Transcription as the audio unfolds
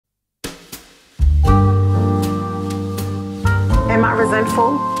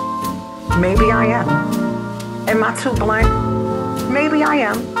resentful? Maybe I am. Am I too blunt? Maybe I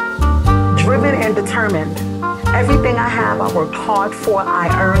am. Driven and determined. Everything I have, I worked hard for, I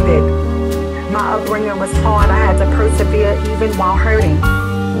earned it. My upbringing was hard, I had to persevere even while hurting.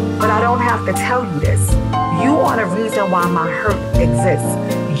 But I don't have to tell you this. You are the reason why my hurt exists.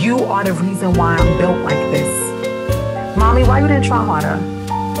 You are the reason why I'm built like this. Mommy, why you didn't try harder?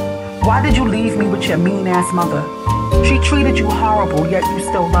 Why did you leave me with your mean-ass mother? She treated you horrible, yet you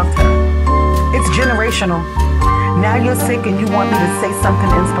still loved her. It's generational. Now you're sick and you want me to say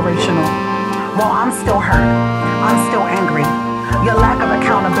something inspirational. Well, I'm still hurt. I'm still angry. Your lack of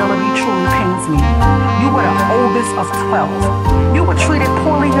accountability truly pains me. You were the oldest of 12. You were treated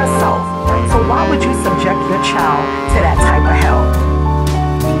poorly yourself. So why would you subject your child to that type of hell?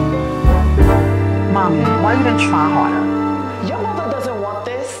 Mommy, why you didn't try harder? Your mother doesn't want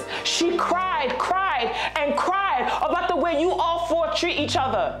this. She cried about the way you all four treat each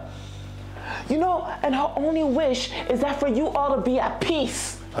other. You know, and her only wish is that for you all to be at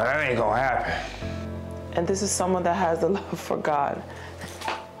peace. That ain't gonna happen. And this is someone that has the love for God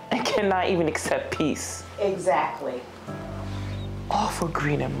and cannot even accept peace. Exactly. All for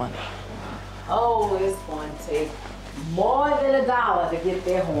greed and money. Oh, it's going to take more than $1 to get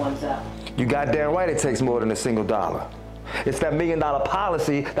their horns up. You goddamn right it takes more than $1. It's that $1 million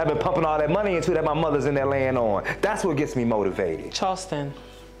policy that I've been pumping all that money into that my mother's in there laying on. That's what gets me motivated. Charleston.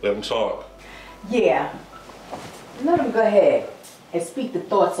 Let him talk. Yeah. Let him go ahead and speak the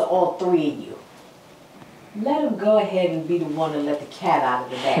thoughts of all three of you. Let him go ahead and be the one to let the cat out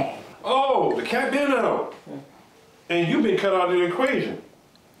of the bag. Oh, the cat been out. And you've been cut out of the equation.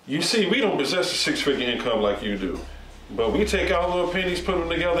 You see, we don't possess a six-figure income like you do. But we take our little pennies, put them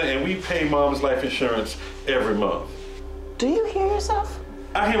together, and we pay Mom's life insurance every month. Do you hear yourself?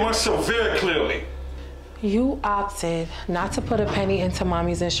 I hear myself very clearly. You opted not to put a penny into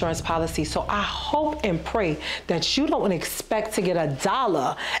Mommy's insurance policy, so I hope and pray that you don't expect to get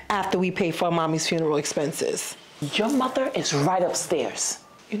 $1 after we pay for Mommy's funeral expenses. Your mother is right upstairs.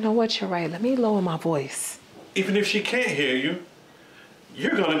 You know what, you're right. Let me lower my voice. Even if she can't hear you,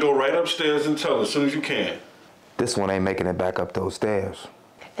 you're gonna go right upstairs and tell her as soon as you can. This one ain't making it back up those stairs.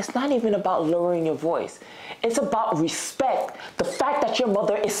 It's not even about lowering your voice. It's about respect. The fact that your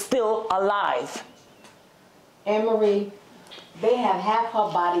mother is still alive. Anne-Marie, they have half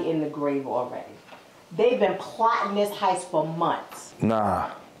her body in the grave already. They've been plotting this heist for months. Nah,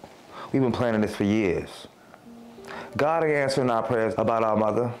 we've been planning this for years. God ain't answering our prayers about our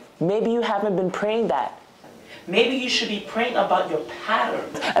mother. Maybe you haven't been praying that. Maybe you should be praying about your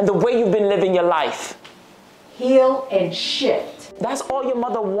patterns and the way you've been living your life. Heal and shift. That's all your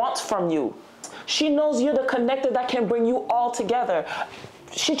mother wants from you. She knows you're the connector that can bring you all together.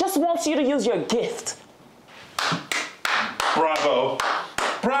 She just wants you to use your gift. Bravo.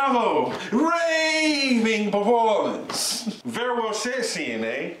 Bravo. Raving performance. Very well said,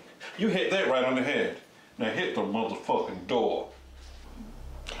 CNA. You hit that right on the head. Now hit the motherfucking door.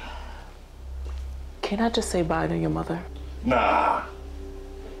 Can I just say bye to your mother? Nah.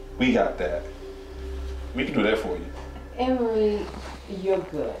 We got that. We can do that for you. Anne-Marie, you're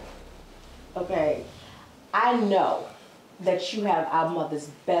good. Okay? I know that you have our mother's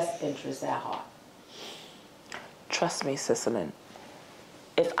best interests at heart. Trust me, Cicelyn.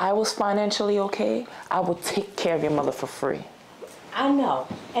 If I was financially okay, I would take care of your mother for free. I know,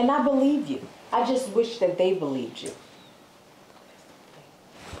 and I believe you. I just wish that they believed you.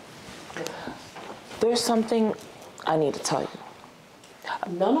 There's something I need to tell you.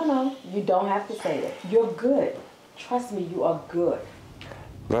 No. You don't have to say it. You're good. Trust me, you are good.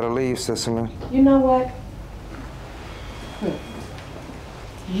 Let her leave, Cicelyn. You know what?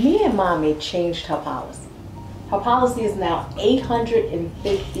 Me and Mommy changed her policy. Her policy is now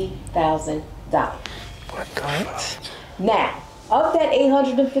 $850,000. What? Now, of that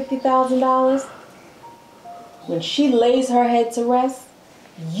 $850,000, when she lays her head to rest,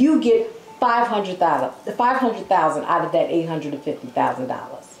 you get $500,000 out of that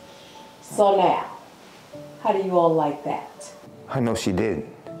 $850,000. So now, how do you all like that? I know she did.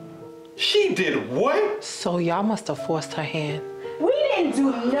 She did what? So y'all must have forced her hand. We didn't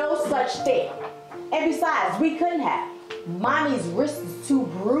do no such thing. And besides, we couldn't have. Mommy's wrist is too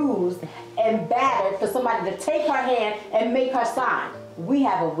bruised and battered for somebody to take her hand and make her sign. We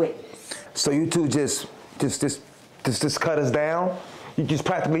have a witness. So you two just cut us down? You just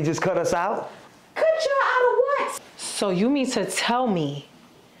practically just cut us out? Cut y'all out of what? So you mean to tell me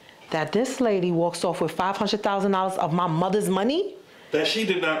that this lady walks off with $500,000 of my mother's money? That she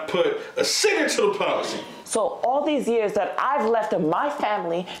did not put a cent into the policy. So all these years that I've left in my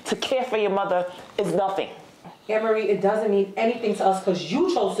family to care for your mother is nothing. Anne-Marie, it doesn't mean anything to us because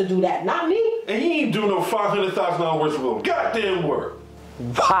you chose to do that, not me. And he ain't do no $500,000 worth of little goddamn work.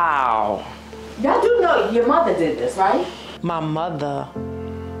 Wow. Y'all do know your mother did this, right? My mother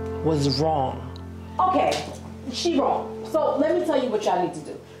was wrong. Okay, she wrong. So let me tell you what y'all need to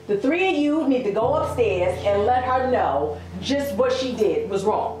do. The three of you need to go upstairs and let her know just what she did was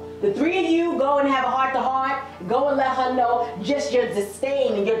wrong. The three of you go and have a heart-to-heart. Go and let her know just your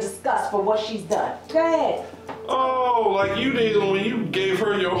disdain and your disgust for what she's done. Go ahead. Oh, like you did when you gave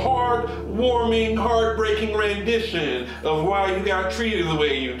her your heart-warming, heartbreaking rendition of why you got treated the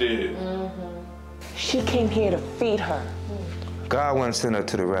way you did. She came here to feed her. God wouldn't send her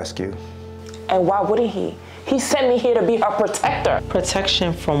to the rescue. And why wouldn't he? He sent me here to be her protector.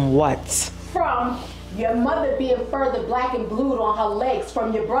 Protection from what? From your mother being further black and blued on her legs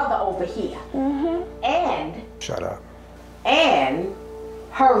from your brother over here. And Shut up. and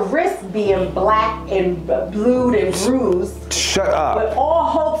her wrists being black and blued and bruised. Shut up. With all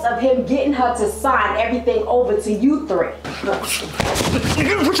hopes of him getting her to sign everything over to you three. You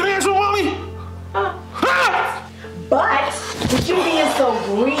gonna put your hands on mommy? But with you being so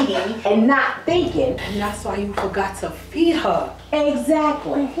greedy and not thinking. And that's why you forgot to feed her.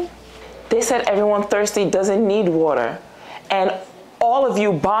 Exactly. They said everyone thirsty doesn't need water. And all of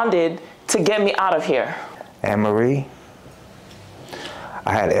you bonded to get me out of here. Anne-Marie,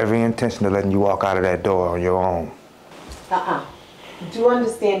 I had every intention of letting you walk out of that door on your own. Do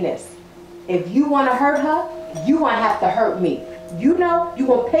understand this. If you want to hurt her, you gonna have to hurt me. You know, you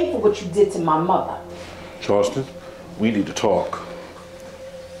gonna pay for what you did to my mother. Charleston, we need to talk.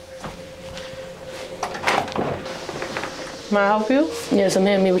 May I help you? Yes, I'm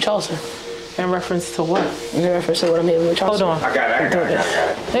here to meet with Charleston. In reference to what? In reference to what I'm here with Charleston. Hold on. I got it.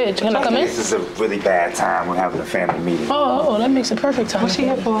 Hey, can I come in? This is a really bad time. We're having a family meeting. Oh, that makes it perfect time. What's she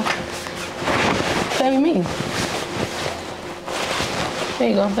here for? Family meeting. There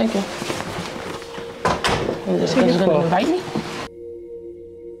you go, thank you. Is this gonna invite me?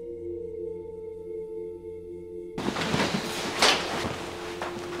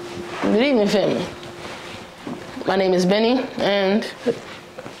 Good evening, family. My name is Benny, and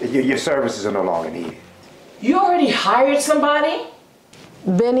Your services are no longer needed. You already hired somebody?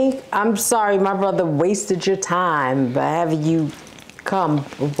 Benny, I'm sorry my brother wasted your time by having you come.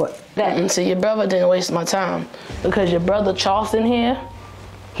 What? and so your brother didn't waste my time because your brother Charleston here,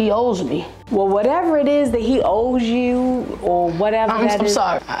 he owes me. Well, whatever it is that he owes you or whatever I'm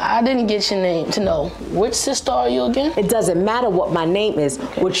sorry, I didn't get your name to know. Which sister are you again? It doesn't matter what my name is.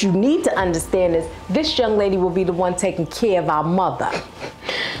 Okay. What you need to understand is this young lady will be the one taking care of our mother.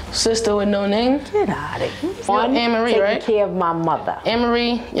 Sister with no name? Get out of here. You're Anne-Marie, taking right? care of my mother.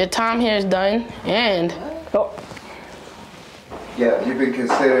 Anne-Marie, your time here is done, and Yeah, you've been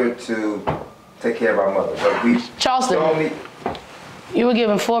considered to take care of our mother, but we Charleston, don't need... you were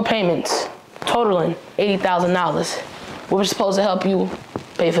given 4 payments, totaling $80,000. We were supposed to help you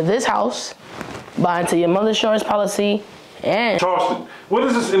pay for this house, buy into your mother's insurance policy, and Charleston, what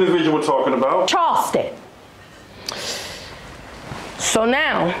is this individual talking about? Charleston. so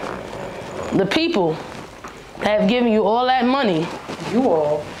now, the people that have given you all that money, You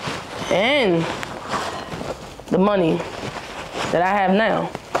all. and the money that I have now.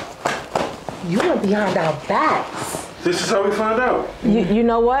 You went behind our backs. This is how we find out. You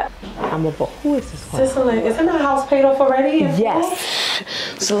know what? I'm a who is this one? Cicelyn, isn't our house paid off already? Yes.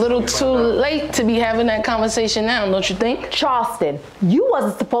 It's a little too late to be having that conversation now, don't you think? Charleston, you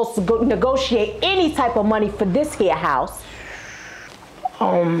wasn't supposed to go negotiate any type of money for this here house.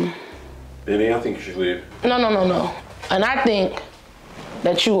 Benny, I think you should leave. No. And I think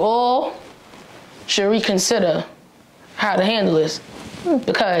that you all should reconsider how to handle this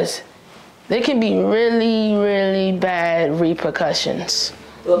because there can be really, really bad repercussions.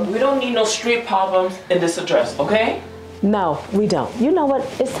 Look, we don't need no street problems in this address, okay? No, we don't. You know what?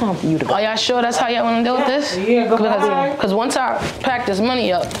 It's time for you to go. Are y'all sure that's how y'all want to deal with this? Yeah, goodbye. Because once I pack this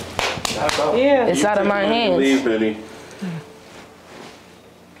money up, Yeah. it's out of my hands. Leave, Benny.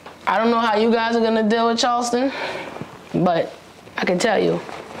 I don't know how you guys are going to deal with Charleston, but I can tell you,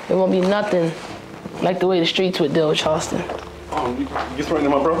 it won't be nothing like the way the streets would deal with Charleston. Oh, you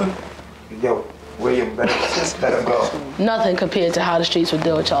threatening my brother? Yo, William, just let him go. Nothing compared to how the streets would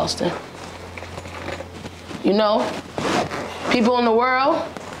deal with Charleston. You know, people in the world,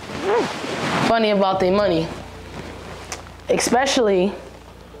 funny about their money. Especially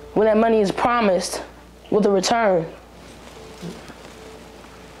when that money is promised with a return.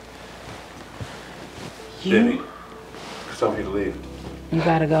 Benny, it's time for you to leave. You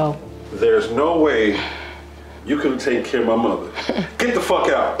gotta go. There's no way you could have taken care of my mother. Get the fuck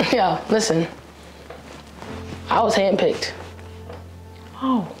out. Yeah, listen. I was handpicked.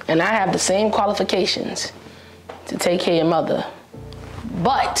 Oh. And I have the same qualifications to take care of your mother.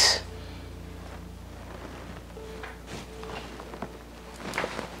 But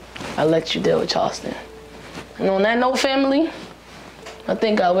I'll let you deal with Charleston. And on that note, family, I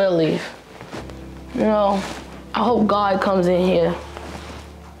think I will leave. You know, I hope God comes in here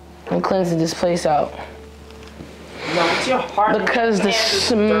and cleanses this place out. No, it's your heart. Because the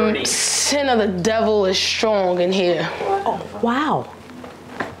sin of the devil is strong in here. Oh, wow.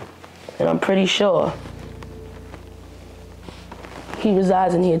 And I'm pretty sure he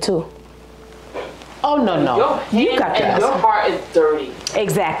resides in here too. Oh, no. You got to your heart is dirty.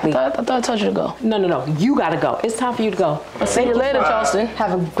 Exactly. I thought I told you to go. No. You got to go. It's time for you to go. I'll see you later, Charleston.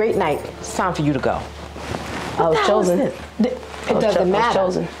 Have a great night. It's time for you to go. I was chosen. It doesn't matter.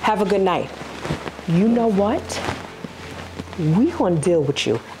 Chosen. Have a good night. You know what? We gonna deal with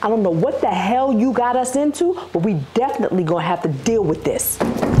you. I don't know what the hell you got us into, but we definitely gonna have to deal with this.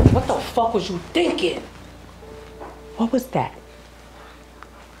 What the fuck was you thinking? What was that?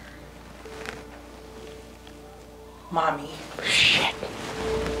 Mommy. Shit.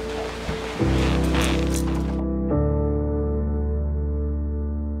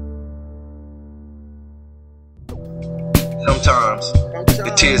 Sometimes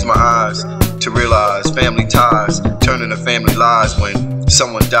it tears my eyes to realize family ties turn into family lies when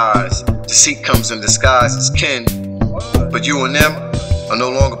someone dies. Deceit comes in disguise as kin, but you and them are no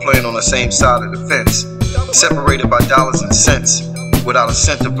longer playing on the same side of the fence. Separated by dollars and cents, without a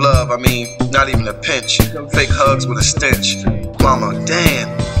scent of love, I mean, not even a pinch. Fake hugs with a stench. Mama, damn,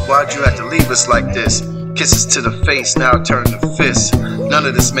 why'd you have to leave us like this? Kisses to the face, now turn to fists. None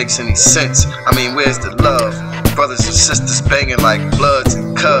of this makes any sense. I mean, where's the love? Brothers and sisters banging like bloods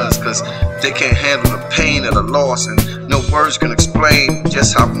and cuz they can't handle the pain of the loss, and no words can explain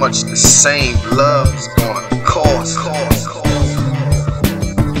just how much the same love is gonna cost.